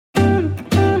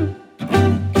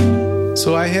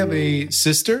So I have a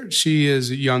sister. She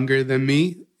is younger than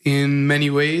me in many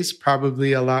ways,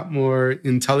 probably a lot more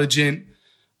intelligent,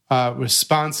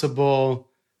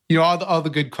 responsible, all the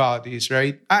good qualities,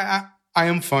 right? I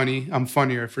am funny. I'm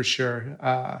funnier for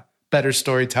sure. Better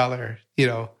storyteller.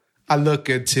 I look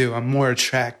good too. I'm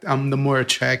the more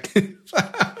attractive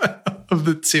of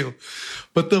the two.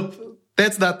 But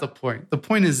that's not the point. The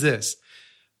point is this.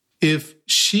 If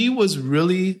she was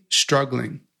really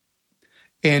struggling,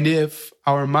 and if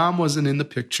our mom wasn't in the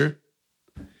picture,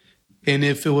 and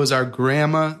if it was our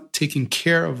grandma taking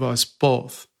care of us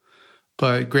both,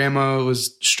 but grandma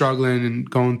was struggling and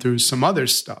going through some other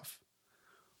stuff,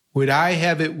 would I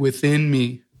have it within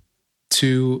me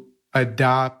to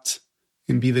adopt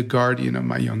and be the guardian of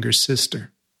my younger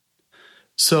sister?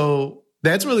 So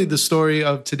that's really the story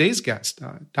of today's guest,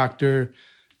 Dr.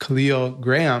 Khalil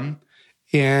Graham.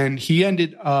 And he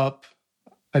ended up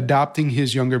adopting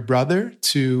his younger brother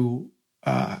to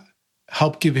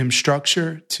help give him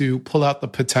structure, to pull out the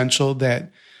potential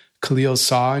that Khalil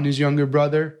saw in his younger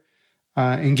brother,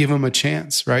 and give him a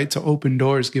chance, right? To open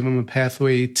doors, give him a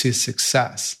pathway to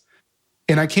success.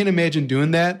 And I can't imagine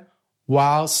doing that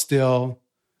while still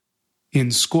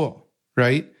in school,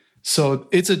 right? So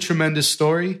it's a tremendous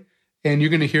story, and you're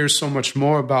going to hear so much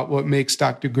more about what makes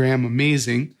Dr. Graham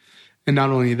amazing. And not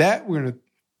only that, we're going to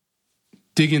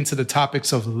dig into the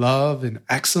topics of love and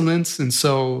excellence. And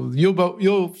so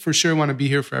you'll for sure want to be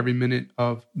here for every minute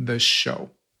of the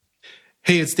show.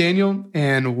 Hey, it's Daniel,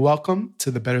 and welcome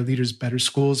to the Better Leaders, Better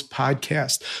Schools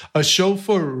podcast, a show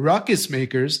for ruckus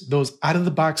makers, those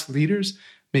out-of-the-box leaders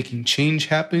making change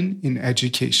happen in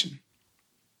education.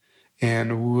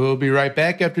 And we'll be right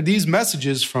back after these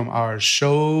messages from our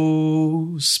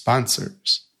show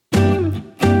sponsors.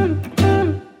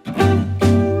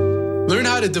 Learn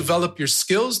how to develop your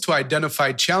skills to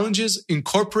identify challenges,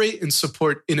 incorporate and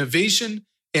support innovation,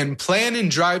 and plan and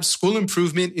drive school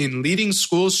improvement in leading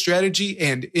school strategy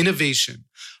and innovation.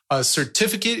 A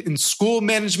certificate in school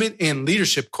management and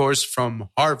leadership course from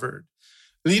Harvard.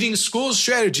 Leading School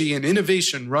Strategy and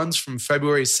Innovation runs from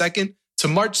February 2nd to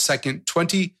March 2nd,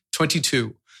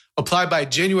 2022. Apply by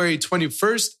January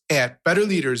 21st at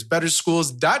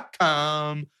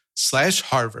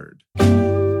betterleadersbetterschools.com/Harvard.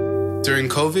 During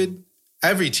COVID,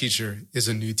 every teacher is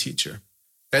a new teacher.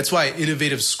 That's why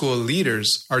innovative school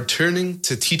leaders are turning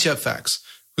to TeachFX,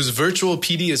 whose virtual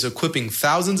PD is equipping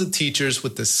thousands of teachers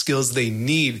with the skills they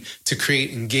need to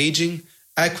create engaging,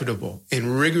 equitable,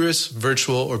 and rigorous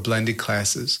virtual or blended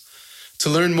classes. To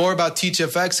learn more about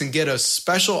TeachFX and get a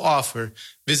special offer,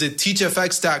 visit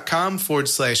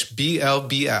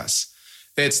teachfx.com/BLBS.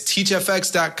 That's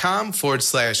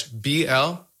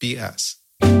teachfx.com/BLBS.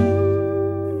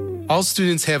 All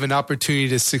students have an opportunity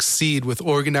to succeed with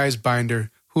Organized Binder,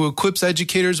 who equips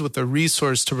educators with a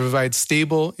resource to provide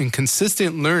stable and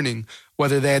consistent learning,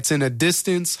 whether that's in a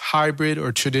distance, hybrid,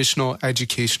 or traditional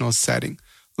educational setting.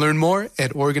 Learn more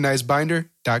at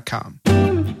organizedbinder.com.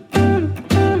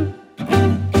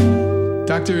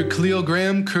 Dr. Khalil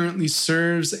Graham currently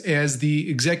serves as the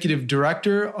Executive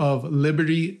Director of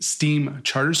Liberty STEAM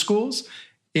Charter Schools,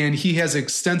 and he has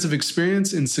extensive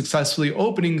experience in successfully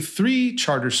opening 3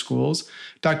 charter schools.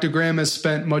 Dr. Graham has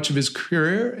spent much of his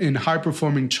career in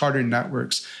high-performing charter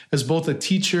networks as both a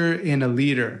teacher and a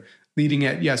leader, leading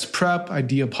at Yes Prep,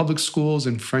 Idea Public Schools,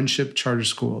 and Friendship Charter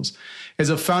Schools. As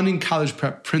a founding college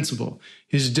prep principal,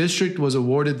 his district was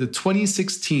awarded the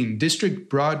 2016 District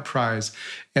Broad Prize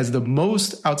as the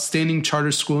most outstanding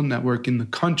charter school network in the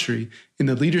country in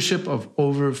the leadership of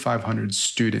over 500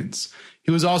 students. He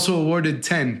was also awarded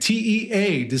 10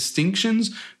 TEA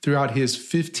distinctions throughout his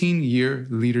 15-year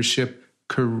leadership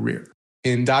career.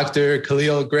 And Dr.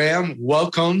 Khalil Graham,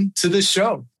 welcome to the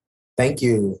show. Thank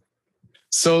you.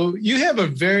 So you have a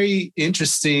very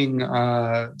interesting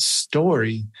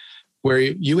story where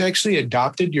you actually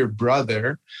adopted your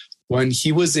brother when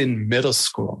he was in middle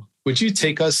school. Would you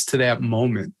take us to that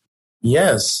moment?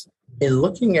 Yes. In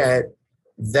looking at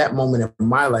that moment in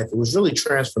my life, it was really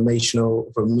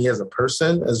transformational for me as a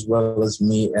person, as well as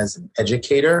me as an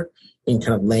educator, in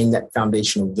kind of laying that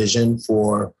foundational vision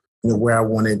for where I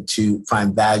wanted to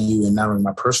find value in not only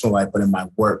my personal life, but in my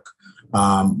work.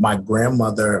 My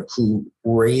grandmother, who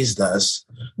raised us,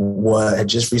 had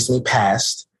just recently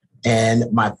passed.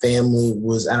 And my family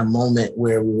was at a moment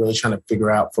where we were really trying to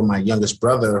figure out for my youngest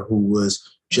brother, who was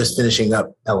just finishing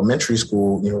up elementary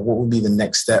school, what would be the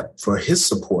next step for his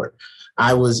support.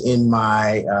 I was in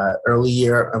my early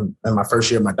year, in my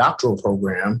first year of my doctoral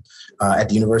program at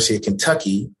the University of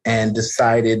Kentucky, and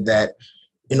decided that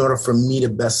in order for me to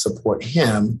best support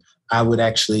him, I would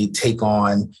actually take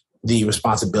on the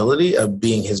responsibility of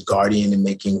being his guardian and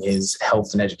making his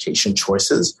health and education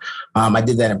choices. I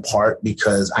did that in part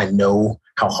because I know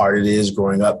how hard it is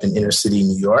growing up in inner city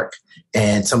New York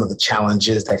and some of the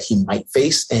challenges that he might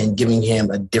face, and giving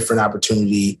him a different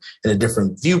opportunity and a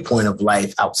different viewpoint of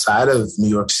life outside of New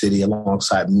York City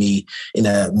alongside me in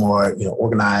a more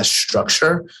organized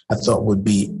structure, I thought would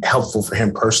be helpful for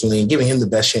him personally and giving him the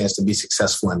best chance to be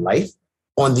successful in life.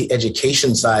 On the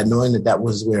education side, knowing that that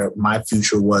was where my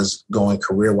future was going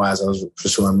career-wise, I was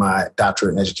pursuing my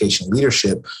doctorate in education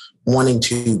leadership, wanting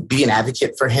to be an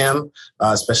advocate for him,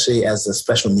 especially as a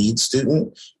special needs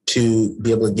student, to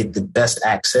be able to get the best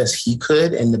access he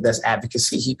could and the best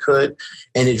advocacy he could.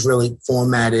 And it really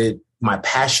formatted my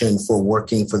passion for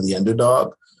working for the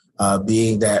underdog,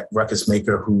 being that ruckus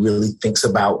maker who really thinks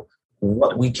about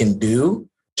what we can do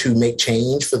to make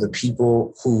change for the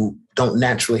people who don't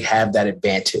naturally have that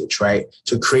advantage, right?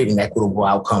 To create an equitable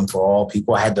outcome for all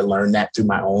people. I had to learn that through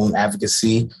my own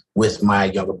advocacy with my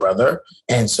younger brother.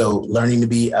 And so learning to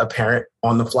be a parent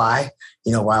on the fly,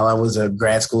 while I was a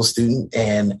grad school student,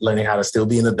 and learning how to still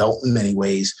be an adult in many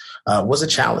ways was a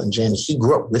challenge. And he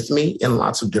grew up with me in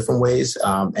lots of different ways.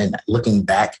 And looking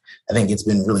back, I think it's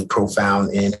been really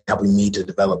profound in helping me to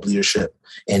develop leadership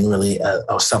and really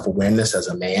a self-awareness as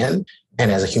a man and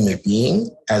as a human being,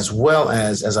 as well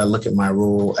as I look at my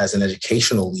role as an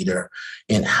educational leader,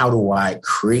 and how do I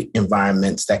create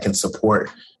environments that can support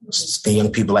the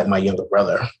young people like my younger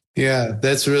brother. Yeah,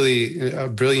 that's really a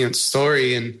brilliant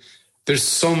story. And there's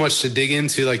so much to dig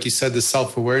into. Like you said, the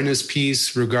self-awareness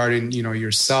piece regarding,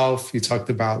 yourself. You talked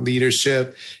about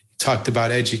leadership. You talked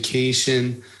about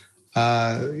education.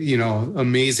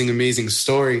 Amazing, amazing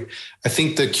story. I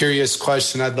think the curious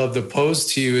question I'd love to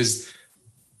pose to you is,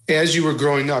 as you were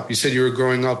growing up, you said you were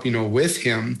growing up, with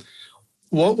him.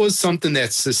 What was something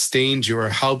that sustained you or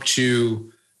helped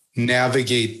you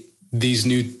navigate these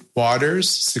new waters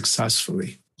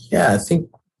successfully? Yeah, I think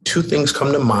two things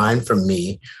come to mind for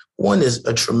me. One is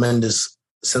a tremendous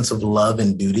sense of love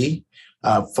and duty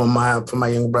for my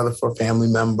younger brother, for a family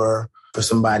member, for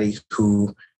somebody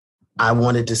who I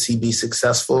wanted to see be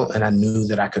successful, and I knew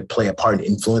that I could play a part in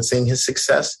influencing his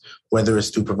success, whether it's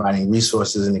through providing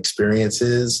resources and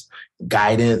experiences,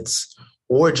 guidance,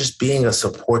 or just being a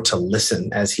support to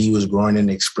listen as he was growing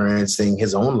and experiencing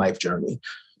his own life journey.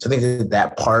 So I think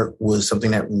that part was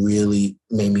something that really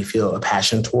made me feel a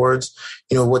passion towards,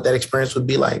 what that experience would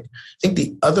be like. I think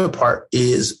the other part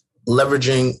is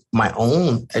leveraging my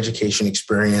own education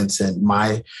experience and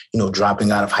my,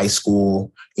 dropping out of high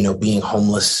school, being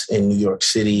homeless in New York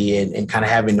City and kind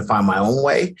of having to find my own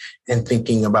way, and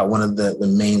thinking about one of the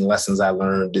main lessons I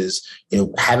learned is,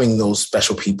 having those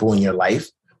special people in your life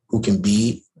who can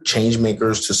be change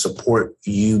makers to support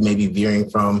you, maybe veering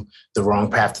from the wrong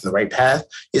path to the right path,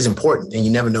 is important. And you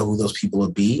never know who those people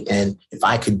will be. And if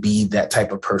I could be that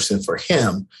type of person for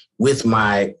him with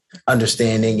my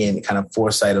understanding and kind of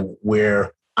foresight of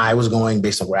where I was going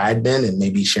based on where I'd been, and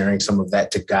maybe sharing some of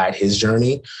that to guide his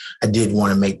journey, I did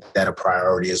want to make that a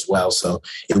priority as well. So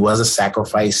it was a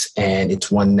sacrifice, and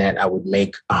it's one that I would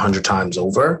make 100 times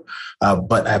over.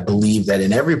 But I believe that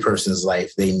in every person's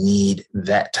life, they need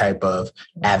that type of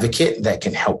advocate that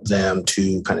can help them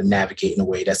to kind of navigate in a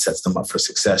way that sets them up for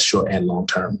success, short and long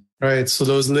term. Right. So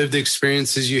those lived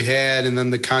experiences you had, and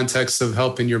then the context of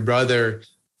helping your brother,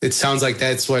 it sounds like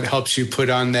that's what helps you put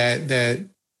on that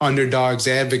underdog's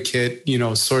advocate,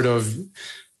 sort of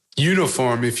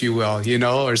uniform, if you will,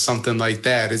 or something like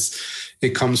that.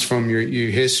 It comes from your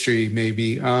history,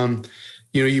 maybe.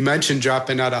 You mentioned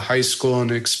dropping out of high school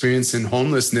and experiencing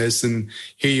homelessness, and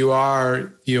here you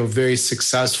are, very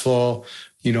successful,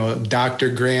 Dr.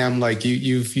 Graham, like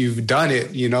you've done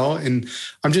it, and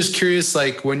I'm just curious,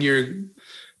 like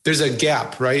there's a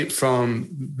gap, right, from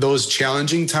those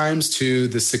challenging times to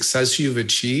the success you've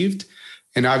achieved.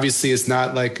 And obviously it's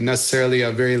not like necessarily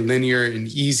a very linear and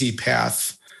easy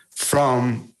path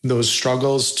from those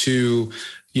struggles to,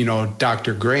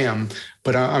 Dr. Graham.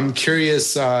 But I'm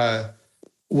curious,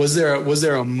 was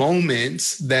there a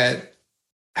moment that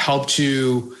helped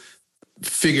you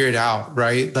figure it out,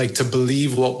 right? Like to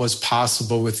believe what was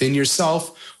possible within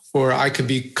yourself? Or I could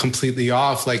be completely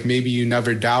off, like maybe you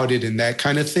never doubted and that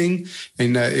kind of thing.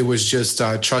 And it was just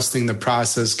trusting the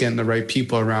process, getting the right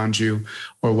people around you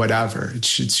or whatever.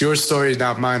 It's your story,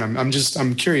 not mine.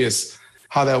 I'm curious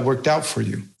how that worked out for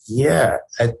you. Yeah,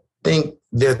 I think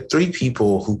there are three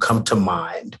people who come to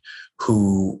mind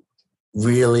who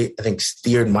really, I think,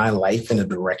 steered my life in a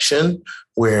direction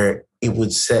where it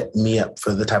would set me up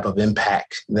for the type of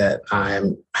impact that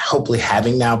I'm hopefully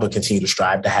having now, but continue to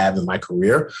strive to have in my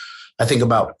career. I think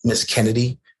about Miss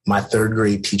Kennedy, my third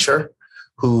grade teacher,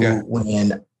 who,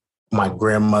 when my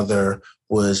grandmother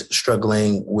was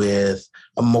struggling with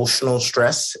emotional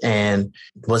stress and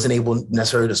wasn't able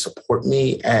necessarily to support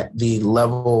me at the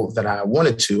level that I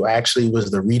wanted to. I actually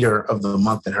was the reader of the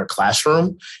month in her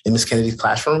classroom, in Miss Kennedy's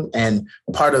classroom. And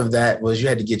part of that was you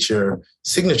had to get your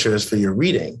signatures for your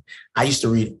reading. I used to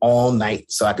read all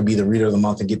night so I could be the reader of the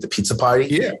month and get the pizza party.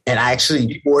 Yeah. And I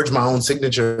actually forged my own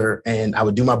signature and I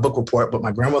would do my book report, but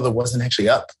my grandmother wasn't actually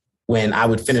up when I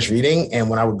would finish reading and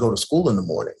when I would go to school in the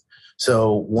morning.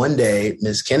 So one day,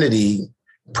 Ms. Kennedy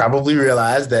probably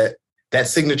realized that that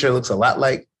signature looks a lot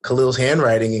like Khalil's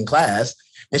handwriting in class,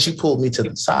 and she pulled me to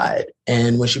the side.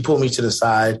 And when she pulled me to the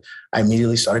side, I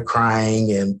immediately started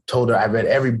crying and told her I read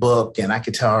every book and I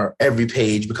could tell her every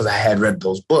page because I had read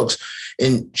those books.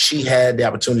 And she had the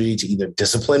opportunity to either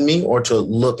discipline me or to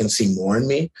look and see more in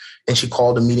me. And she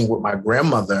called a meeting with my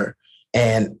grandmother.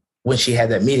 And when she had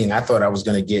that meeting, I thought I was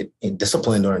going to get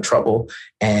disciplined or in trouble.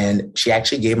 And she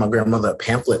actually gave my grandmother a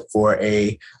pamphlet for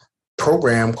a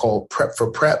program called Prep for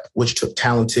Prep, which took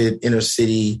talented inner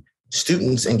city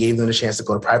students and gave them a chance to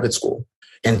go to private school.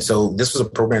 And so this was a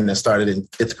program that started in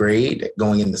 5th grade,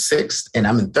 going into 6th, and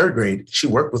I'm in 3rd grade. She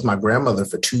worked with my grandmother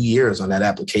for 2 years on that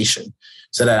application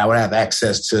so that I would have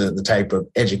access to the type of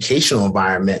educational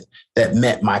environment that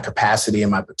met my capacity and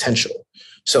my potential.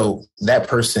 So that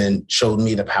person showed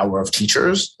me the power of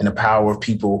teachers and the power of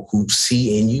people who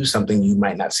see in you something you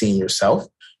might not see in yourself.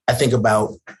 I think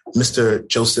about Mr.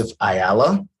 Joseph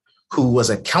Ayala, who was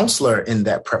a counselor in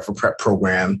that Prep for Prep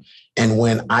program. And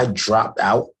when I dropped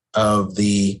out of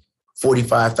the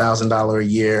 $45,000 a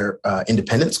year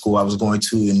independent school I was going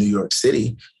to in New York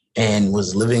City and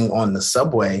was living on the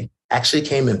subway, actually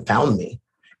came and found me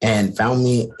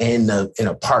in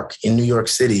a park in New York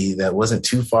City that wasn't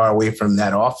too far away from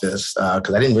that office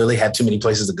because I didn't really have too many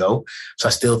places to go. So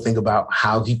I still think about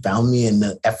how he found me and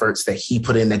the efforts that he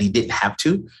put in that he didn't have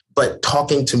to, but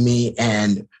talking to me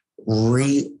and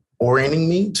reorienting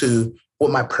me to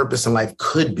what my purpose in life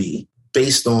could be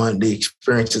based on the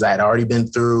experiences I had already been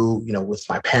through, with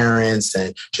my parents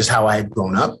and just how I had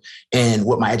grown up and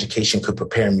what my education could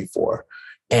prepare me for.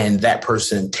 And that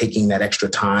person taking that extra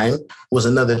time was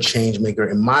another change maker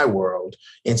in my world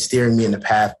and steering me in the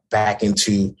path back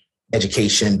into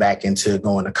education, back into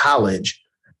going to college.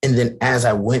 And then as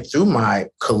I went through my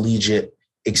collegiate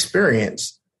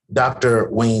experience, Dr.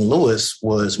 Wayne Lewis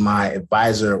was my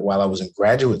advisor while I was in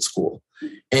graduate school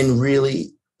and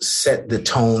really set the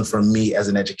tone for me as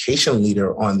an education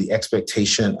leader on the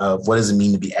expectation of what does it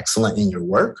mean to be excellent in your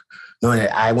work. Knowing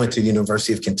that I went to the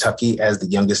University of Kentucky as the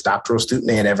youngest doctoral student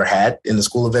they had ever had in the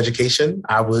School of Education.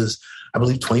 I was, I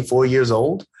believe, 24 years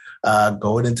old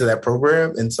going into that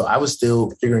program. And so I was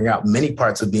still figuring out many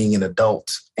parts of being an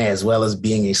adult as well as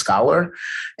being a scholar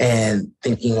and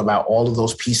thinking about all of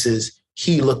those pieces.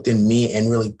 He looked in me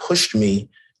and really pushed me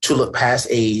to look past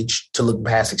age, to look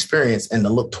past experience, and to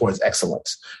look towards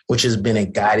excellence, which has been a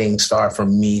guiding star for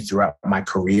me throughout my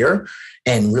career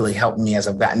and really helped me as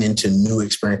I've gotten into new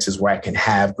experiences where I can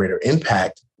have greater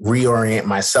impact, reorient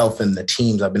myself and the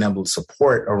teams I've been able to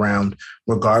support around,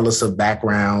 regardless of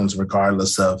backgrounds,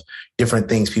 regardless of different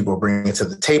things people are bringing to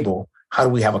the table. How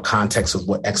do we have a context of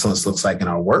what excellence looks like in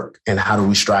our work? And how do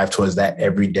we strive towards that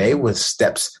every day with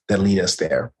steps that lead us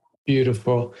there?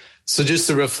 Beautiful. So just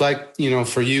to reflect,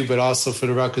 for you, but also for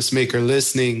the Ruckus Maker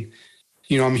listening,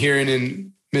 I'm hearing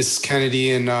in Miss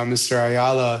Kennedy and Mr.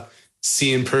 Ayala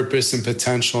seeing purpose and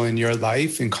potential in your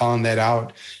life and calling that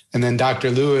out. And then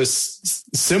Dr. Lewis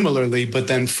similarly, but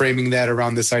then framing that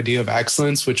around this idea of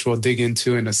excellence, which we'll dig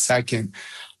into in a second.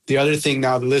 The other thing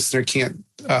now the listener can't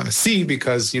see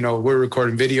because, we're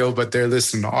recording video, but they're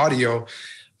listening to audio.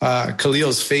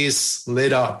 Khalil's face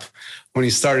lit up when he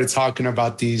started talking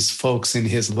about these folks in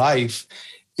his life.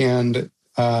 And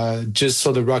just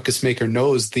so the Ruckus Maker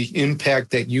knows, the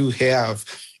impact that you have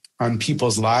on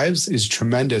people's lives is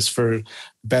tremendous for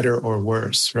better or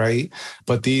worse, right?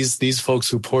 But these folks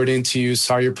who poured into you,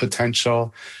 saw your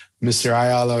potential, Mr.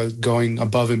 Ayala going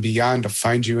above and beyond to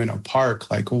find you in a park,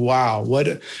 like, wow, what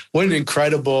an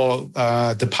incredible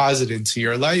deposit into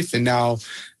your life. And now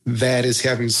that is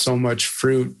having so much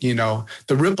fruit,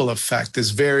 the ripple effect is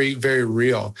very, very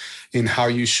real in how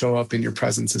you show up in your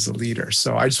presence as a leader.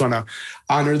 So I just want to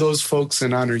honor those folks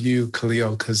and honor you,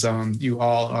 Khalil, because you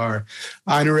all are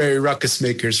honorary Ruckus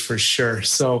Makers for sure.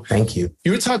 So thank you.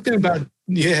 You were talking about,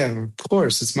 yeah, of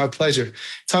course, it's my pleasure.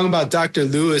 Talking about Dr.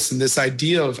 Lewis and this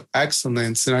idea of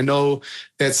excellence. And I know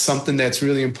that's something that's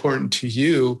really important to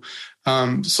you.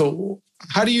 So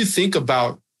how do you think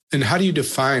about and how do you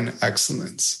define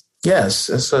excellence? Yes,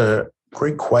 it's a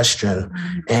Great question.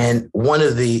 And one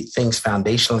of the things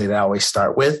foundationally that I always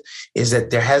start with is that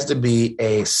there has to be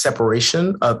a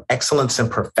separation of excellence and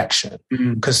perfection,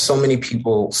 because so many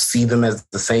people see them as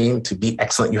the same. To be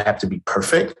excellent, you have to be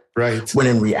perfect. Right. When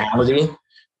in reality,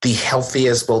 the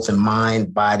healthiest, both in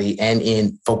mind, body, and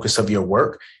in focus of your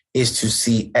work, is to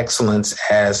see excellence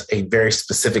as a very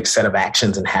specific set of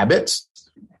actions and habits,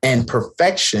 and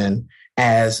perfection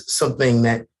as something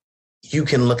that you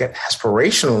can look at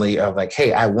aspirationally of like,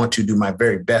 hey, I want to do my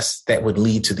very best that would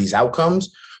lead to these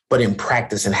outcomes. But in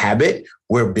practice and habit,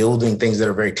 we're building things that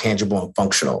are very tangible and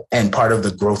functional. And part of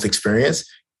the growth experience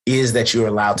is that you're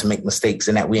allowed to make mistakes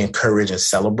and that we encourage and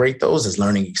celebrate those as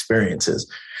learning experiences.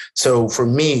 So for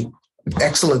me,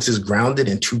 excellence is grounded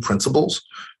in two principles.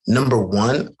 Number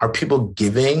one, are people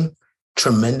giving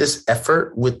tremendous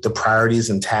effort with the priorities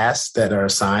and tasks that are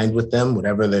assigned with them,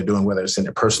 whatever they're doing, whether it's in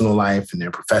their personal life, in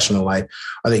their professional life?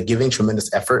 Are they giving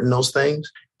tremendous effort in those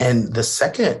things? And the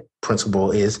second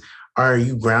principle is, are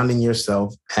you grounding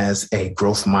yourself as a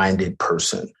growth-minded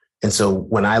person? And so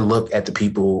when I look at the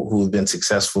people who have been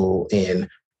successful in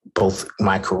both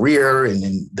my career and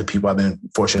in the people I've been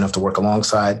fortunate enough to work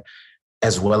alongside,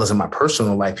 as well as in my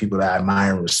personal life, people that I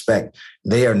admire and respect,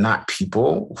 they are not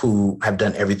people who have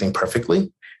done everything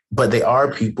perfectly, but they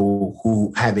are people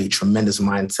who have a tremendous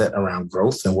mindset around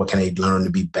growth and what can they learn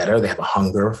to be better. They have a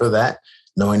hunger for that,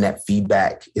 knowing that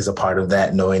feedback is a part of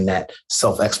that, knowing that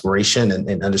self-exploration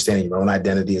and understanding your own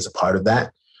identity is a part of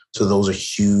that. So those are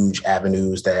huge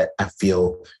avenues that I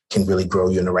feel can really grow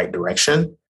you in the right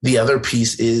direction. The other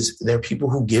piece is there are people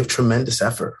who give tremendous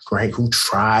effort, right? Who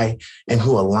try and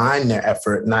who align their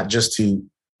effort, not just to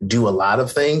do a lot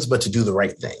of things, but to do the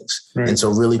right things. Right. And so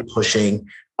really pushing,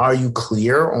 are you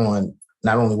clear on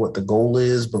not only what the goal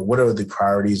is, but what are the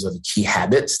priorities or the key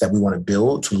habits that we want to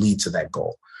build to lead to that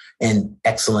goal? And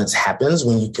excellence happens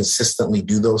when you consistently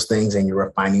do those things and you're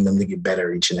refining them to get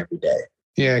better each and every day.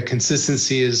 Yeah,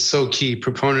 consistency is so key,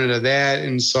 proponent of that.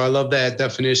 And so I love that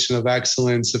definition of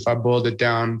excellence. If I boiled it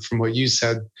down from what you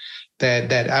said,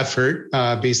 that effort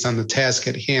based on the task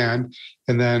at hand,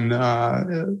 and then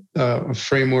a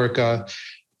framework,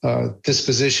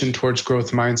 disposition towards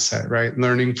growth mindset, right?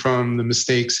 Learning from the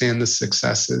mistakes and the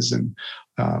successes, and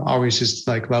always just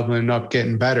like leveling up,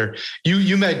 getting better.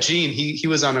 You met Gene. He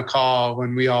was on a call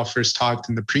when we all first talked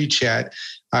in the pre-chat.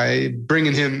 I'm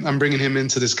bringing him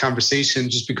into this conversation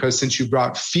just because since you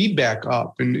brought feedback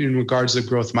up in regards to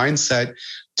growth mindset,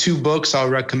 2 books I'll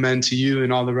recommend to you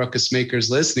and all the ruckus makers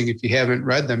listening if you haven't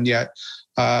read them yet.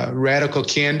 Radical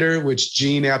Candor, which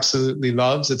Gene absolutely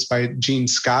loves. It's by Gene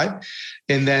Scott.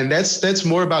 And then that's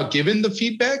more about giving the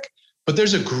feedback. But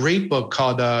there's a great book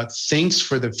called Thanks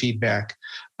for the Feedback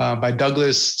by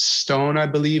Douglas Stone, I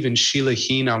believe, and Sheila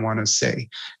Heen, I want to say.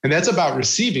 And that's about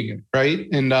receiving it, right?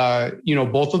 And,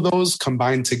 both of those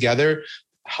combined together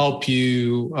help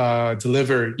you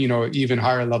deliver, even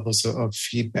higher levels of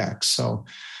feedback. So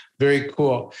very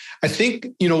cool. I think,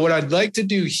 what I'd like to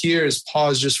do here is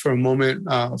pause just for a moment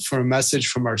for a message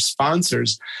from our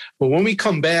sponsors. But when we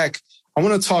come back, I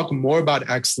want to talk more about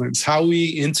excellence, how we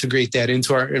integrate that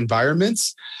into our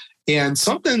environments, and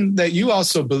something that you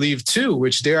also believe too,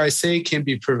 which dare I say can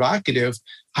be provocative.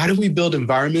 How do we build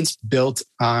environments built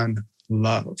on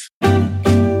love?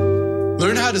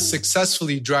 Learn how to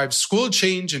successfully drive school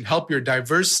change and help your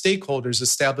diverse stakeholders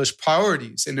establish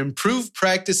priorities and improve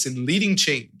practice in leading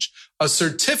change. A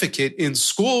certificate in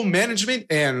school management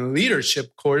and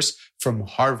leadership course from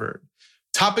Harvard.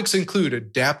 Topics include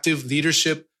adaptive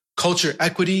leadership, culture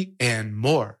equity, and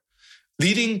more.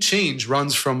 Leading Change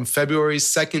runs from February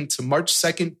 2nd to March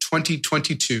 2nd,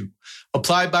 2022.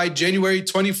 Apply by January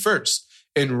 21st.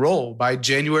 Enroll by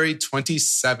January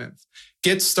 27th.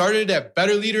 Get started at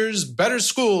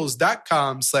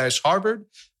betterleadersbetterschools.com/Harvard.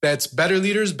 That's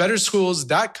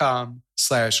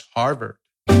betterleadersbetterschools.com/Harvard.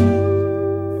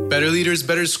 Better Leaders,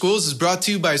 Better Schools is brought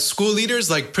to you by school leaders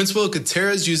like Principal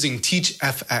Gutierrez using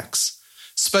TeachFX.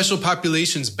 Special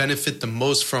populations benefit the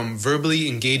most from verbally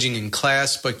engaging in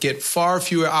class, but get far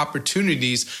fewer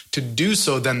opportunities to do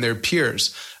so than their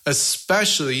peers,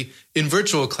 especially in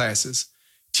virtual classes.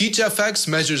 TeachFX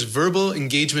measures verbal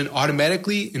engagement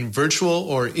automatically in virtual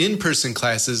or in-person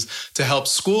classes to help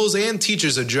schools and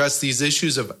teachers address these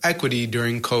issues of equity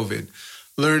during COVID.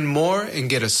 Learn more and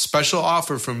get a special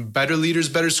offer from Better Leaders,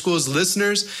 Better Schools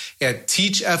listeners at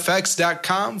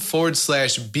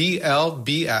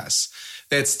teachfx.com/BLBS.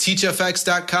 That's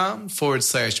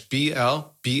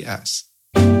teachfx.com/BLBS.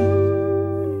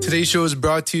 Today's show is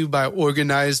brought to you by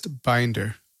Organized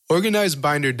Binder. Organized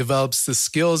Binder develops the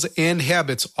skills and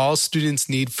habits all students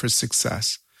need for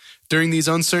success. During these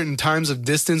uncertain times of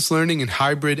distance learning and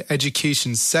hybrid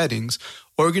education settings,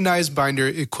 Organized Binder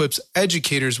equips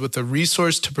educators with a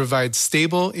resource to provide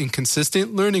stable and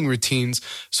consistent learning routines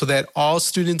so that all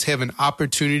students have an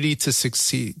opportunity to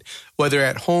succeed, whether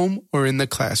at home or in the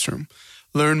classroom.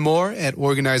 Learn more at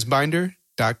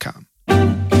organizedbinder.com.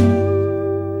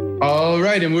 All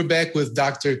right, and we're back with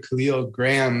Dr. Khalil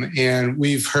Graham, and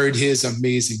we've heard his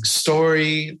amazing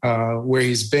story, where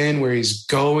he's been, where he's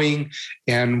going,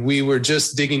 and we were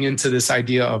just digging into this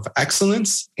idea of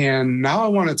excellence. And now I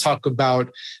want to talk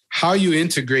about how you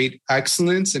integrate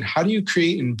excellence and how do you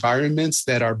create environments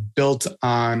that are built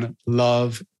on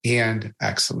love and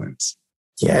excellence.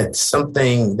 Yeah, it's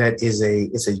something that is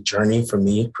a journey for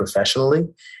me professionally,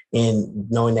 and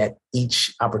knowing that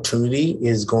each opportunity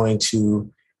is going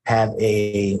to have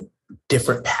a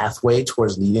different pathway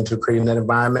towards leading to creating that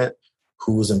environment,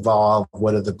 who's involved,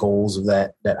 what are the goals of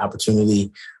that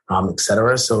opportunity, et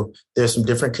cetera. So there's some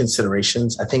different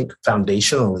considerations. I think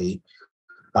foundationally,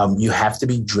 you have to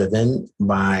be driven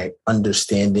by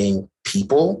understanding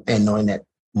people and knowing that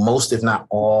most, if not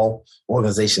all,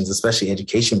 organizations, especially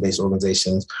education-based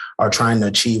organizations, are trying to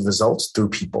achieve results through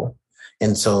people.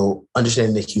 And so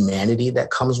understanding the humanity that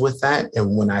comes with that.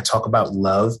 And when I talk about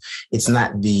love, it's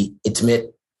not the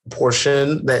intimate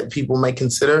portion that people might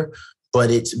consider,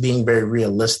 but it's being very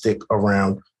realistic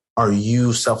around, are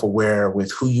you self-aware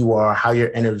with who you are, how your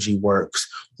energy works,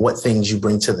 what things you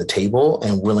bring to the table,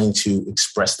 and willing to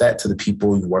express that to the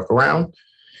people you work around?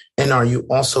 And are you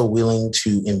also willing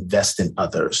to invest in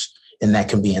others? And that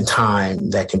can be in time,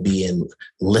 that can be in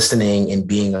listening and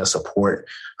being a support.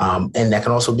 And that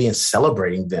can also be in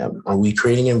celebrating them. Are we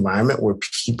creating an environment where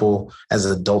people as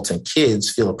adults and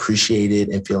kids feel appreciated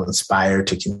and feel inspired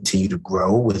to continue to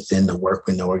grow within the work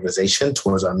in the organization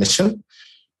towards our mission?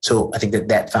 So I think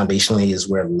that foundationally is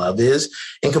where love is.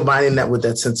 And combining that with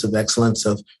that sense of excellence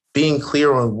of being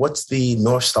clear on what's the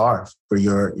North Star for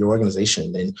your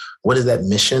organization and what does that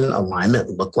mission alignment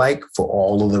look like for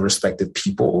all of the respective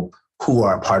people who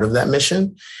are a part of that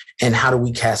mission, and how do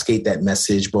we cascade that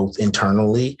message both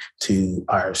internally to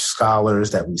our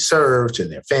scholars that we serve, to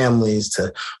their families,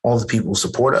 to all the people who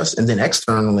support us, and then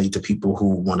externally to people who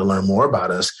want to learn more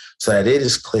about us so that it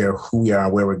is clear who we are,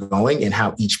 where we're going, and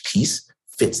how each piece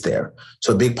fits there.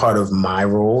 So a big part of my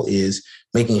role is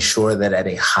making sure that at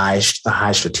a high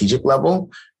strategic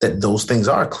level, that those things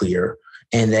are clear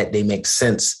and that they make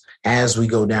sense as we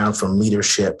go down from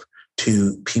leadership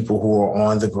to people who are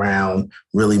on the ground,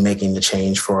 really making the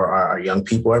change for our young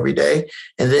people every day,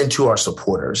 and then to our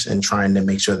supporters and trying to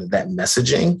make sure that that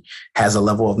messaging has a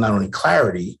level of not only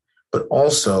clarity, but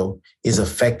also is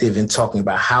effective in talking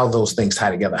about how those things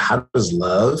tie together. How does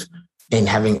love and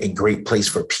having a great place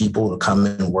for people to come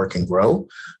and work and grow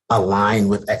align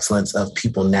with excellence of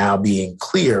people now being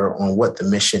clear on what the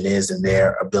mission is and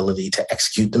their ability to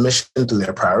execute the mission through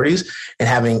their priorities, and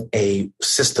having a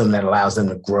system that allows them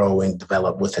to grow and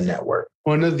develop with a network.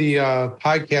 One of the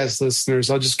podcast listeners,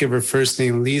 I'll just give her first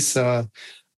name, Lisa,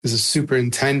 is a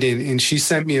superintendent, and she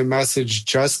sent me a message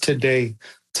just today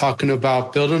talking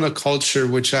about building a culture,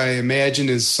 which I imagine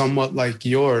is somewhat like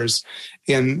yours.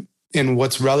 And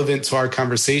what's relevant to our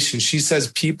conversation, she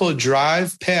says people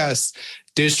drive past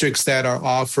districts that are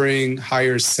offering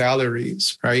higher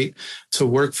salaries, right, to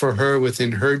work for her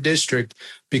within her district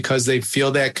because they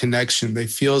feel that connection. They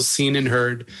feel seen and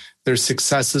heard. Their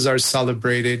successes are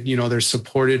celebrated. You know, they're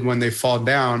supported when they fall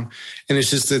down. And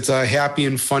it's a happy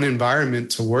and fun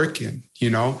environment to work in, you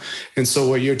know? And so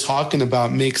what you're talking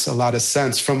about makes a lot of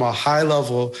sense. From a high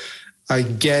level, I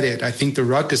get it. I think the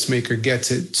ruckus maker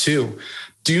gets it too.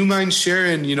 Do you mind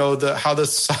sharing, how the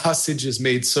sausage is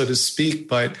made, so to speak?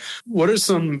 But what are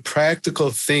some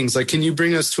practical things? Like, can you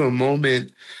bring us to a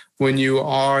moment when you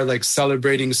are like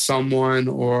celebrating someone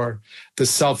or the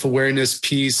self-awareness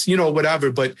piece,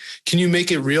 whatever, but can you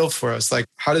make it real for us? Like,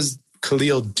 how does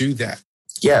Khalil do that?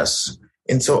 Yes.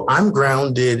 And so I'm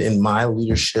grounded in my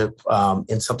leadership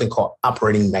in something called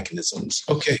operating mechanisms.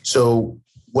 Okay. So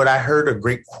what I heard a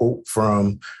great quote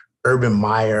from Urban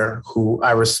Meyer, who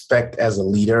I respect as a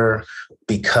leader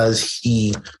because he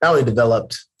not only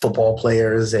developed football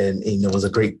players and was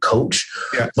a great coach,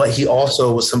 but he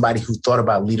also was somebody who thought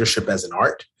about leadership as an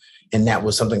art. And that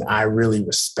was something I really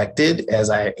respected as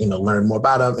I learned more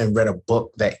about him and read a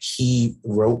book that he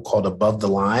wrote called Above the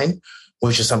Line,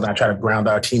 which is something I try to ground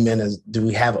our team in, is do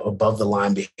we have above the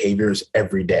line behaviors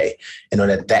every day?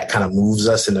 That kind of moves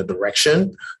us in a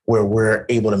direction where we're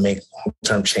able to make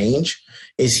long-term change.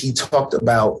 Is he talked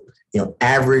about,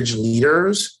 average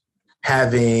leaders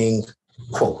having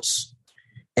quotes,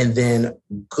 and then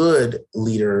good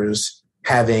leaders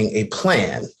having a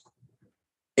plan,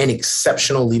 and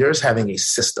exceptional leaders having a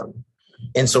system.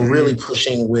 And so really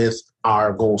pushing with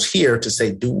our goals here to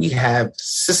say, do we have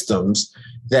systems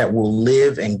that will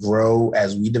live and grow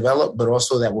as we develop, but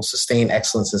also that will sustain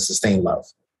excellence and sustain love?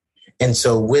 And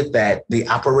so with that, the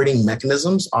operating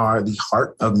mechanisms are the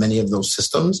heart of many of those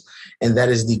systems. And that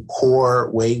is the core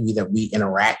way that we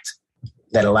interact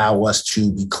that allow us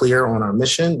to be clear on our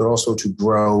mission, but also to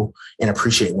grow and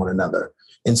appreciate one another.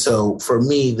 And so for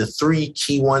me, the three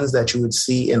key ones that you would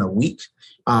see in a week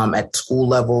at school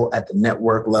level, at the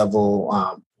network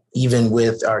level, even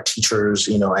with our teachers,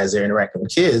 as they're interacting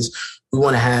with kids, we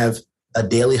want to have a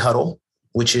daily huddle,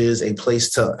 which is a place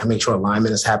to make sure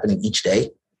alignment is happening each day.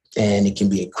 And it can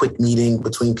be a quick meeting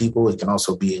between people. It can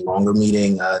also be a longer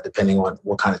meeting, depending on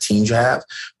what kind of teams you have,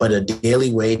 but a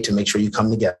daily way to make sure you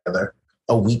come together,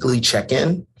 a weekly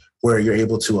check-in where you're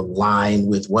able to align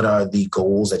with what are the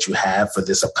goals that you have for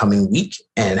this upcoming week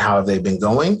and how have they been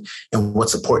going and what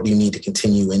support do you need to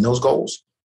continue in those goals.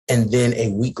 And then a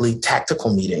weekly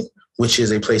tactical meeting, which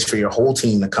is a place for your whole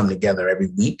team to come together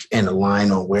every week and align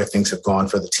on where things have gone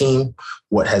for the team,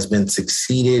 what has been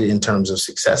succeeded in terms of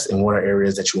success, and what are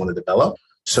areas that you want to develop.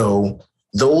 So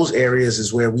those areas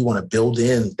is where we want to build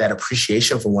in that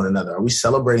appreciation for one another. Are we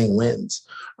celebrating wins?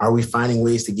 Are we finding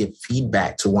ways to give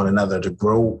feedback to one another to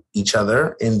grow each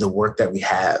other in the work that we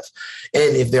have?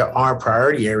 And if there are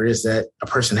priority areas that a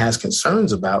person has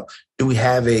concerns about, do we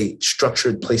have a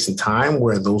structured place and time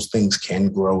where those things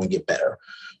can grow and get better?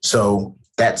 So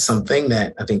that's something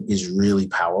that I think is really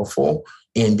powerful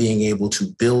in being able to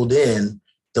build in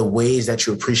the ways that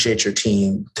you appreciate your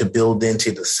team, to build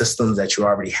into the systems that you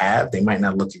already have. They might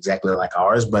not look exactly like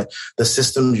ours, but the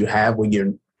systems you have where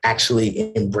you're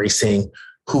actually embracing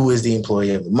who is the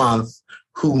employee of the month,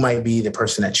 who might be the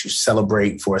person that you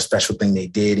celebrate for a special thing they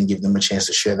did and give them a chance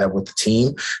to share that with the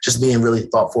team. Just being really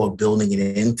thoughtful of building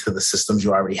it into the systems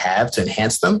you already have to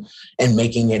enhance them and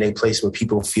making it a place where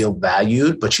people feel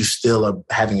valued, but you still are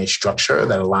having a structure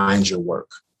that aligns your work.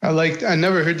 I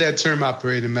never heard that term,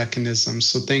 operating mechanism.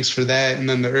 So thanks for that. And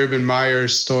then the Urban Meyer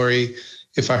story,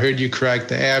 if I heard you correct,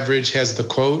 the average has the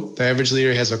quote, the average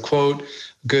leader has a quote,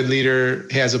 good leader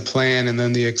has a plan, and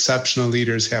then the exceptional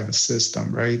leaders have a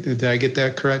system, right? Did I get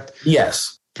that correct?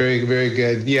 Yes. Very, very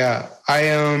good. Yeah, I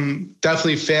am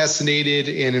definitely fascinated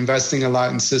in investing a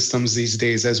lot in systems these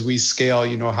days as we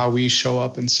scale, how we show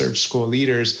up and serve school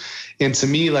leaders. And to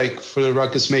me, like for the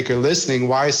Ruckus Maker listening,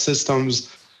 why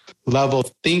systems level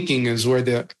thinking is where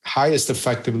the highest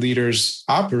effective leaders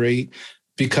operate,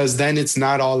 because then it's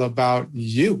not all about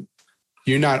you.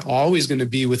 You're not always going to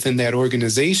be within that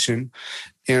organization.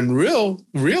 And real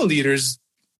leaders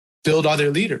build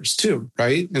other leaders too,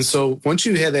 right? And so once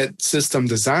you have that system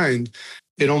designed,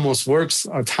 it almost works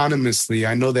autonomously.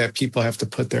 I know that people have to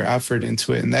put their effort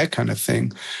into it and that kind of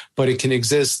thing, but it can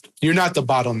exist. You're not the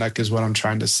bottleneck is what I'm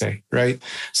trying to say, right?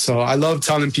 So I love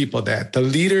telling people that the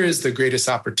leader is the greatest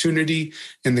opportunity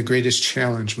and the greatest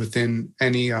challenge within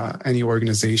any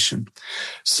organization.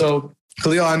 So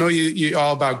Khalil, I know you're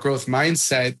all about growth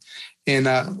mindset.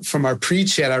 And from our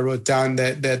pre-chat, I wrote down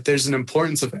that there's an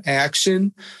importance of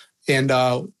action and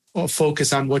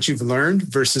focus on what you've learned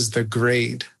versus the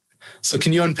grade. So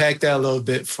can you unpack that a little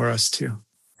bit for us too?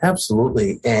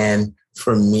 Absolutely. And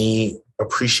for me,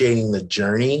 appreciating the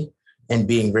journey and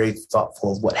being very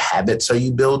thoughtful of what habits are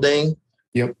you building?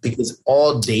 Yep. Because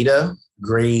all data,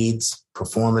 grades,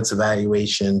 performance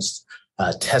evaluations,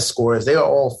 test scores, they are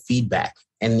all feedback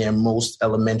in their most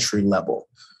elementary level.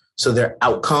 So they're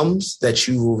outcomes that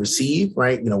you will receive,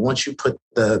 right? Once you put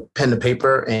the pen to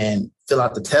paper and fill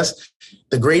out the test,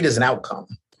 the grade is an outcome.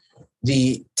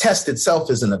 The test itself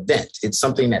is an event. It's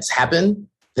something that's happened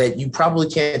that you probably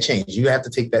can't change. You have to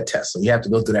take that test. So you have to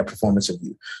go through that performance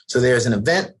review. So there's an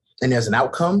event and there's an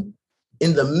outcome.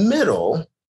 In the middle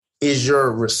is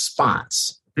your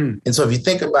response. And so if you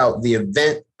think about the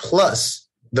event plus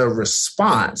the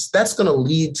response, that's going to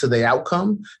lead to the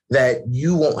outcome that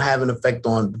you won't have an effect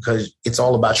on because it's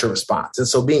all about your response. And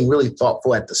so being really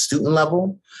thoughtful at the student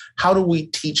level, how do we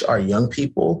teach our young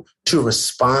people to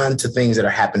respond to things that are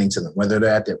happening to them, whether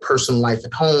they're at their personal life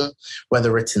at home,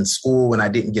 whether it's in school when I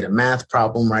didn't get a math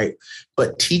problem, right?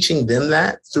 But teaching them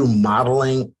that through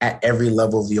modeling at every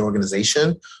level of the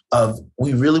organization of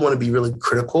we really want to be really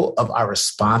critical of our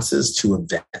responses to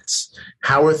events.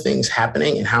 How are things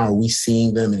happening and how are we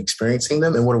seeing them and experiencing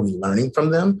them and what are we learning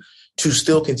from them to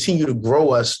still continue to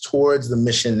grow us towards the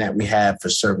mission that we have for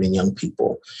serving young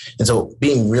people. And so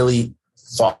being really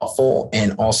thoughtful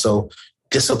and also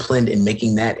disciplined in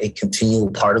making that a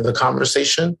continual part of the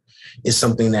conversation is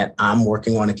something that I'm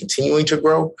working on and continuing to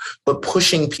grow, but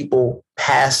pushing people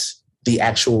past the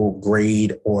actual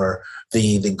grade or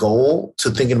the goal to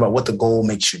thinking about what the goal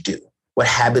makes you do. What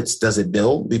habits does it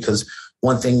build? Because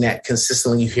one thing that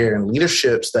consistently you hear in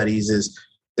leadership studies is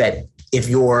that if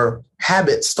your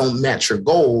habits don't match your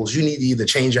goals, you need to either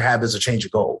change your habits or change your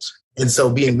goals. And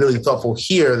so being really thoughtful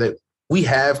here that we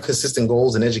have consistent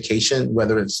goals in education,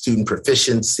 whether it's student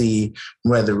proficiency,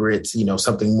 whether it's,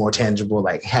 something more tangible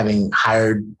like having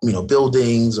hired,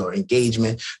 buildings or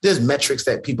engagement. There's metrics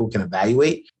that people can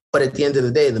evaluate. But at the end of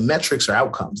the day, the metrics are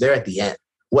outcomes. They're at the end.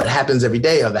 What happens every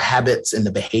day are the habits and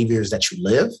the behaviors that you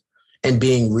live, and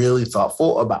being really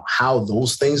thoughtful about how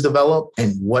those things develop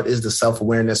and what is the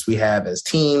self-awareness we have as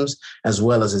teams, as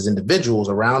well as individuals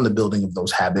around the building of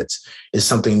those habits is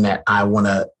something that I want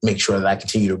to make sure that I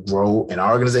continue to grow in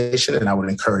our organization. And I would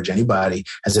encourage anybody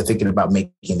as they're thinking about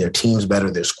making their teams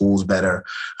better, their schools better,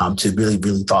 to really,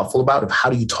 really thoughtful about how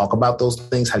do you talk about those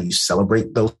things? How do you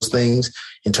celebrate those things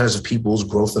in terms of people's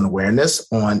growth and awareness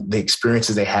on the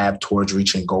experiences they have towards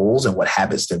reaching goals and what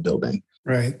habits they're building?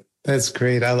 Right. That's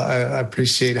great. I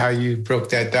appreciate how you broke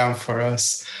that down for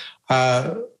us.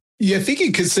 I think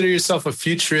you consider yourself a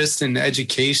futurist in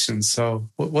education. So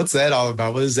what's that all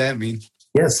about? What does that mean?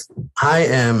 Yes, I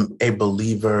am a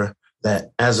believer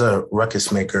that as a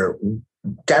ruckus maker,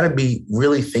 got to be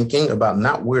really thinking about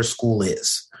not where school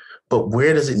is, but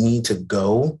where does it need to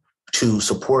go to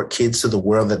support kids to the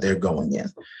world that they're going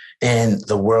in and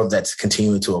the world that's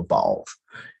continuing to evolve.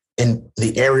 And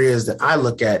the areas that I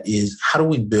look at is how do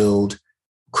we build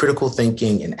critical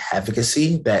thinking and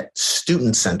advocacy that's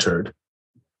student-centered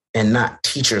and not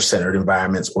teacher-centered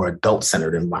environments or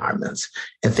adult-centered environments,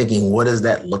 and thinking what does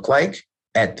that look like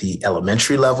at the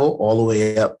elementary level all the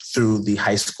way up through the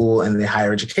high school and the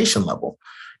higher education level.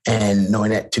 And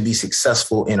knowing that to be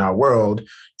successful in our world,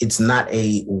 it's not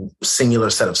a singular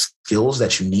set of skills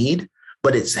that you need,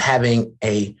 but it's having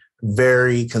a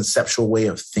very conceptual way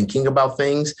of thinking about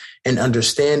things and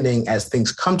understanding as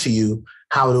things come to you,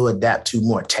 how to adapt to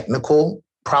more technical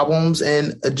problems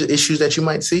and issues that you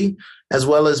might see, as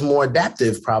well as more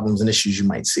adaptive problems and issues you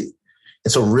might see.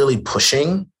 And so really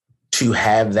pushing to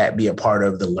have that be a part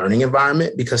of the learning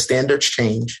environment because standards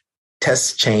change,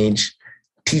 tests change,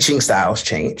 teaching styles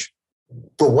change.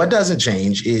 But what doesn't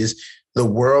change is the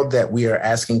world that we are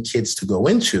asking kids to go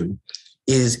into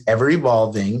is ever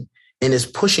evolving and is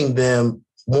pushing them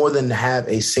more than to have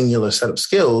a singular set of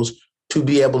skills to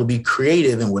be able to be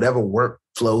creative in whatever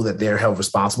workflow that they're held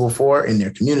responsible for in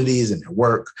their communities, in their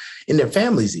work, in their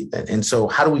families even. And so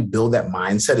how do we build that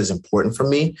mindset is important for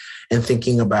me, and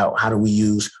thinking about how do we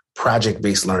use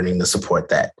project-based learning to support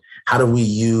that? How do we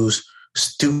use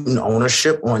student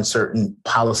ownership on certain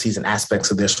policies and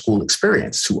aspects of their school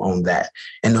experience to own that?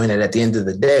 And knowing that at the end of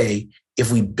the day,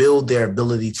 if we build their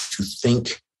ability to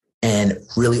think and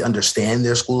really understand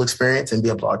their school experience and be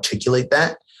able to articulate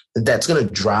that, that's going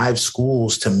to drive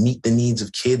schools to meet the needs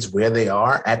of kids where they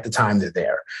are at the time they're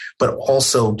there, but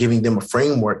also giving them a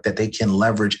framework that they can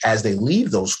leverage as they leave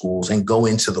those schools and go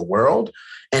into the world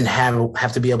and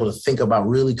have to be able to think about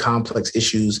really complex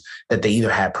issues that they either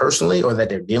have personally or that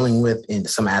they're dealing with in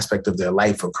some aspect of their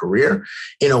life or career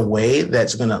in a way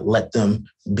that's going to let them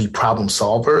be problem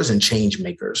solvers and change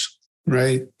makers.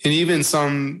 Right. And even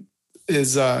some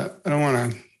is, I don't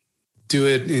want to do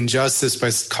it injustice by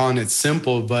calling it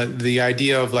simple, but the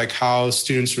idea of like how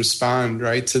students respond,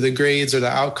 right, to the grades or the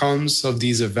outcomes of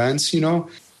these events,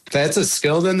 that's a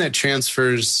skill then that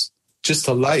transfers just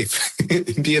to life,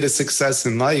 be it a success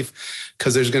in life,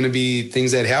 because there's going to be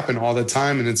things that happen all the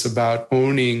time. And it's about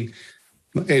owning,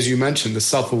 as you mentioned, the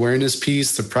self-awareness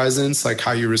piece, the presence, like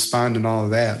how you respond and all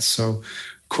of that. So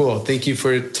cool. Thank you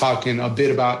for talking a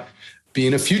bit about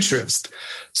being a futurist.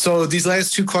 So these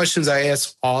last two questions I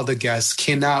ask all the guests,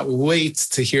 cannot wait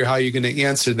to hear how you're going to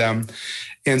answer them.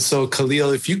 And so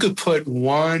Khalil, if you could put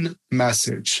one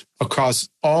message across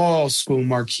all school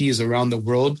marquees around the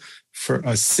world for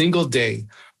a single day,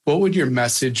 what would your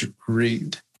message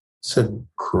read? It's a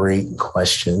great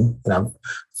question. And I've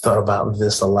thought about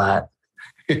this a lot.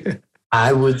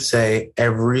 I would say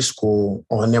every school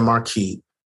on their marquee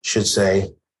should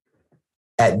say,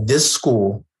 at this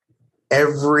school,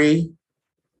 every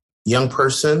young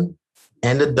person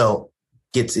and adult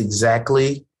gets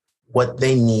exactly what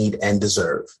they need and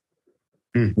deserve.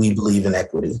 We believe in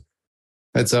equity.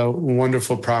 That's a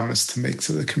wonderful promise to make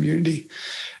to the community.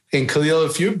 And Khalil,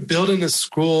 if you're building a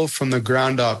school from the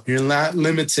ground up, you're not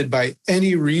limited by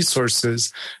any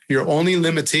resources. Your only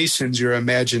limitations, your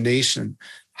imagination.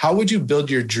 How would you build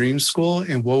your dream school,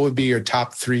 and what would be your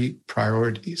top 3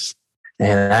 priorities?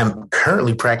 And I'm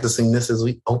currently practicing this as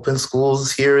we open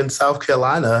schools here in South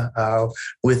Carolina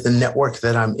with the network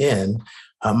that I'm in.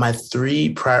 My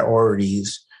 3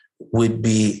 priorities would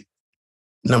be,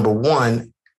 number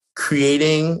 1,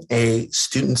 creating a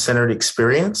student-centered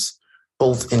experience,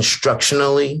 both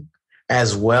instructionally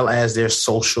as well as their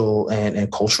social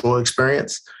and cultural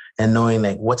experience, and knowing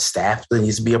like what staff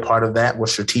needs to be a part of that, what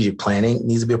strategic planning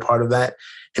needs to be a part of that,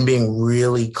 and being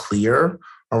really clear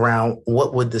around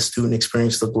what would the student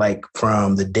experience look like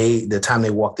from the time they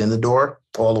walked in the door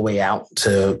all the way out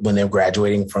to when they're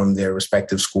graduating from their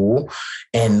respective school,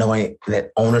 and knowing that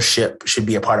ownership should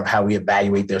be a part of how we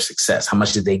evaluate their success. How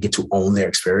much did they get to own their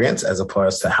experience as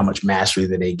opposed to how much mastery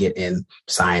did they get in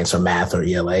science or math or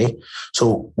ELA?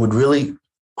 So would really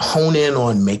hone in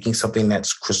on making something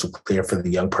that's crystal clear for the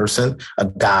young person, a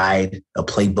guide, a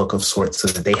playbook of sorts, so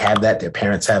that they have that, their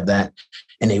parents have that,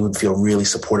 and they would feel really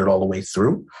supported all the way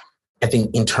through. I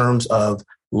think in terms of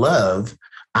love,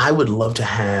 I would love to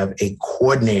have a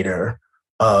coordinator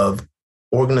of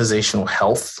organizational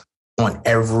health on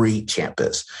every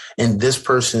campus. And this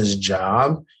person's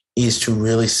job is to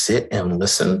really sit and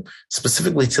listen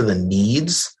specifically to the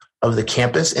needs of the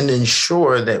campus and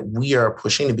ensure that we are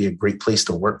pushing to be a great place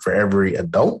to work for every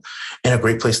adult and a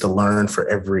great place to learn for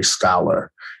every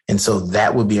scholar. And so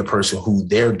that would be a person who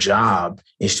their job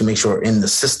is to make sure in the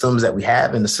systems that we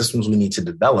have and the systems we need to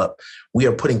develop, we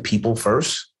are putting people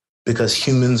first, because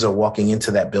humans are walking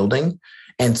into that building.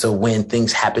 And so when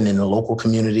things happen in the local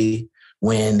community,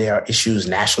 when there are issues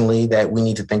nationally that we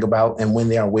need to think about, and when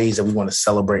there are ways that we want to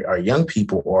celebrate our young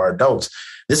people or our adults,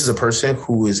 this is a person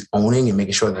who is owning and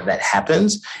making sure that that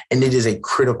happens. And it is a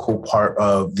critical part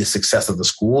of the success of the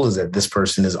school, is that this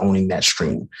person is owning that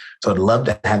stream. So I'd love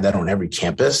to have that on every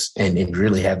campus and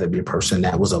really have that be a person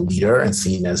that was a leader and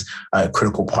seen as a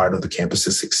critical part of the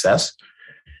campus's success.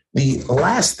 The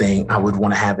last thing I would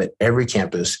want to have at every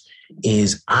campus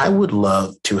is I would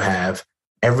love to have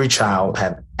every child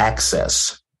have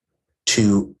access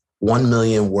to 1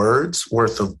 million words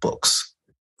worth of books,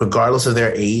 regardless of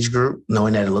their age group,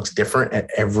 knowing that it looks different at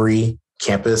every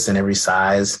campus and every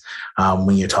size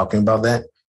when you're talking about that.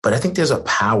 But I think there's a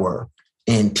power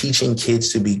in teaching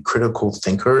kids to be critical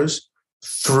thinkers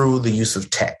through the use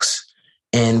of text.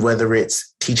 And whether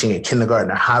it's teaching a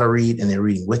kindergartner how to read and they're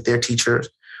reading with their teachers,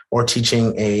 or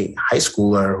teaching a high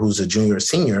schooler who's a junior or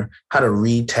senior how to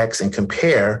read text and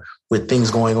compare with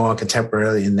things going on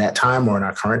contemporarily in that time or in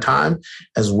our current time,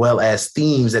 as well as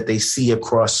themes that they see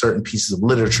across certain pieces of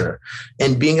literature,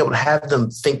 and being able to have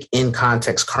them think in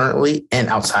context currently and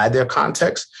outside their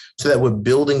context, so that we're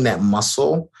building that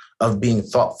muscle of being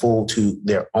thoughtful to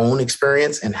their own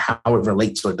experience and how it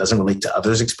relates or doesn't relate to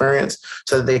others' experience,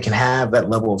 so that they can have that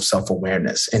level of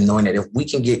self-awareness, and knowing that if we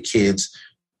can get kids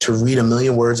to read 1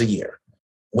 million words a year,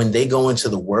 when they go into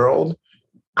the world,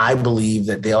 I believe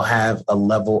that they'll have a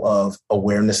level of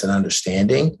awareness and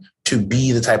understanding to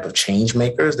be the type of change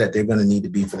makers that they're going to need to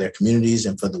be for their communities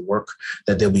and for the work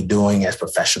that they'll be doing as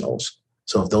professionals.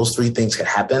 So if those 3 things could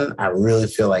happen, I really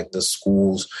feel like the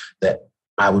schools that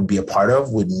I would be a part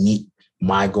of would meet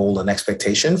my goal and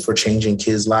expectation for changing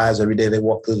kids' lives every day they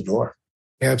walk through the door.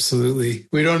 Absolutely.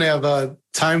 We don't have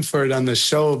time for it on the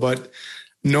show, but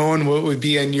knowing what would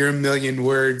be in your 1 million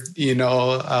word,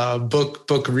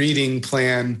 book reading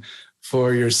plan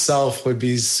for yourself would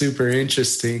be super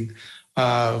interesting.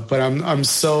 But I'm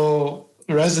so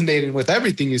resonating with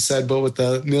everything you said, but with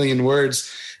the 1 million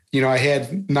words, I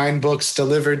had 9 books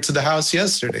delivered to the house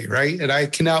yesterday, right? And I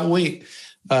cannot wait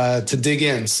to dig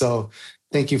in. So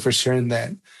thank you for sharing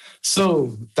that.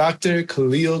 So, Dr.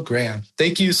 Khalil Graham,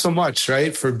 thank you so much,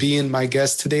 right, for being my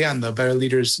guest today on the Better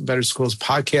Leaders, Better Schools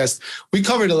podcast. We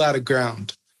covered a lot of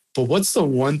ground, but what's the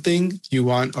one thing you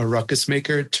want a ruckus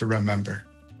maker to remember?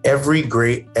 Every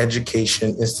great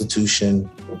education institution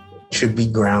should be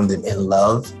grounded in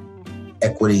love,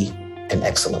 equity, and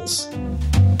excellence.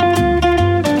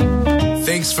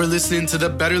 Thanks for listening to the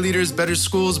Better Leaders, Better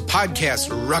Schools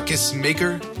podcast, Ruckus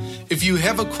Maker. If you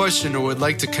have a question or would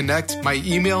like to connect, my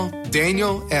email,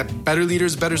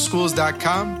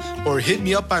 daniel@betterleadersbetterschools.com, or hit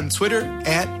me up on Twitter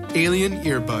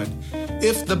 @AlienEarbud.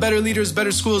 If the Better Leaders,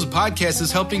 Better Schools podcast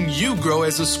is helping you grow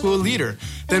as a school leader,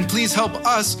 then please help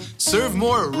us serve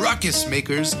more ruckus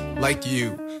makers like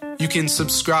you. You can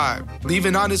subscribe, leave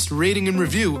an honest rating and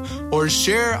review, or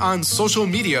share on social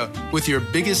media with your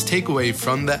biggest takeaway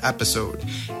from the episode.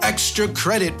 Extra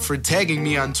credit for tagging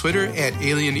me on Twitter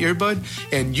 @AlienEarbud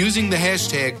and using the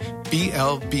hashtag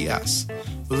BLBS.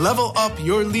 Level up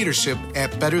your leadership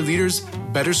at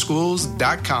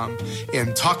betterleadersbetterschools.com,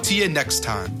 and talk to you next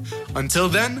time. Until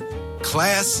then,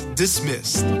 class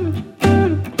dismissed.